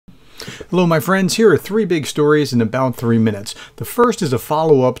Hello my friends, here are three big stories in about 3 minutes. The first is a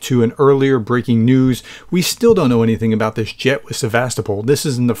follow-up to an earlier breaking news. We still don't know anything about this jet with Sevastopol. This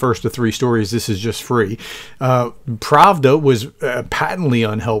isn't the first of three stories, this is just free. Pravda was patently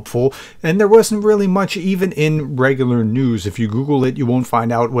unhelpful, and there wasn't really much even in regular news. If you Google it, you won't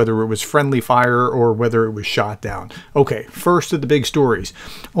find out whether it was friendly fire or whether it was shot down. Okay, first of the big stories.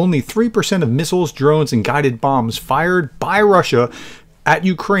 Only 3% of missiles, drones, and guided bombs fired by Russia at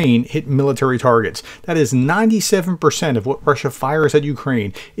Ukraine hit military targets. That is 97% of what Russia fires at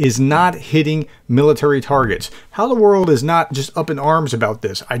Ukraine is not hitting military targets. How the world is not just up in arms about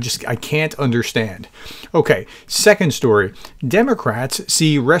this, I can't understand. Okay, second story. Democrats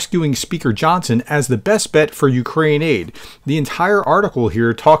see rescuing Speaker Johnson as the best bet for Ukraine aid. The entire article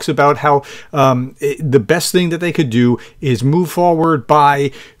here talks about how the best thing that they could do is move forward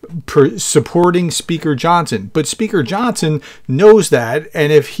by supporting Speaker Johnson. But Speaker Johnson knows that,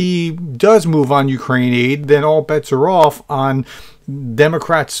 and if he does move on Ukraine aid, then all bets are off on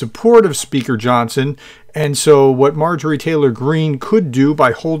Democrats' support of Speaker Johnson. And so what Marjorie Taylor Greene could do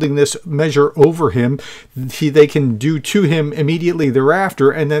by holding this measure over him, they can do to him immediately thereafter,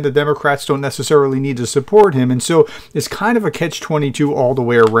 and then the Democrats don't necessarily need to support him. And so it's kind of a catch-22 all the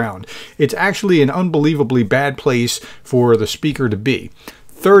way around. It's actually an unbelievably bad place for the speaker to be.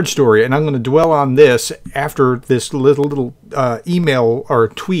 Third story, and I'm going to dwell on this after this little email or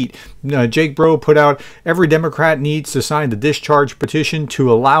tweet. Jake Bro put out, every Democrat needs to sign the discharge petition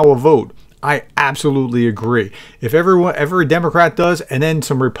to allow a vote. I absolutely agree. If every Democrat does, and then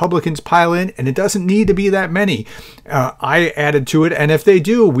some Republicans pile in, and it doesn't need to be that many, I added to it, and if they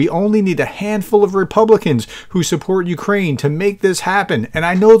do, we only need a handful of Republicans who support Ukraine to make this happen. And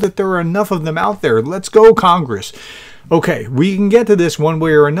I know that there are enough of them out there. Let's go, Congress. Okay, we can get to this one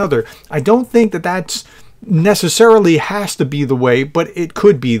way or another. I don't think that that's necessarily has to be the way, but it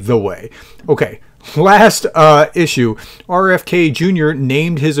could be the way. Okay, last issue. RFK Jr.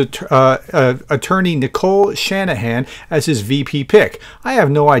 named his attorney Nicole Shanahan as his VP pick. I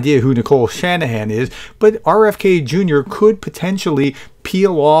have no idea who Nicole Shanahan is, but RFK Jr. could potentially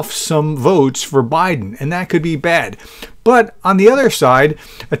peel off some votes for Biden, and that could be bad. But on the other side,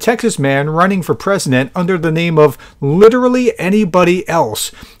 a Texas man running for president under the name of literally anybody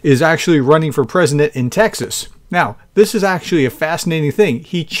else is actually running for president in Texas. Now, this is actually a fascinating thing.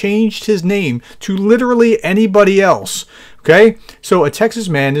 He changed his name to literally anybody else. Okay, so a Texas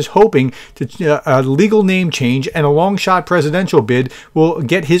man is hoping to a legal name change and a long shot presidential bid will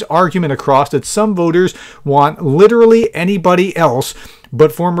get his argument across that some voters want literally anybody else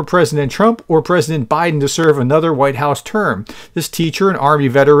but former President Trump or President Biden to serve another White House term. This teacher, an Army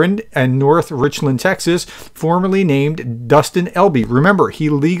veteran in North Richland, Texas, formerly named Dustin Elby. Remember, he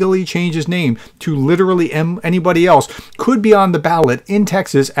legally changed his name to literally anybody else. Could be on the ballot in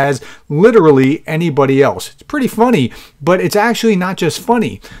Texas as literally anybody else. It's pretty funny, but it's actually not just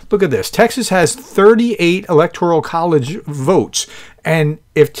funny. Look at this. Texas has 38 electoral college votes. And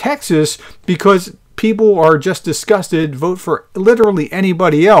if Texas, because people are just disgusted, vote for literally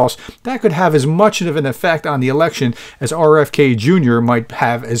anybody else, that could have as much of an effect on the election as RFK Jr. might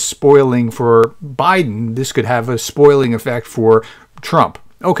have as spoiling for Biden. This could have a spoiling effect for Trump.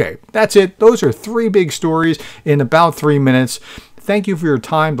 Okay, that's it. Those are three big stories in about 3 minutes. Thank you for your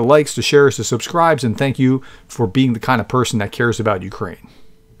time, the likes, the shares, the subscribes, and thank you for being the kind of person that cares about Ukraine.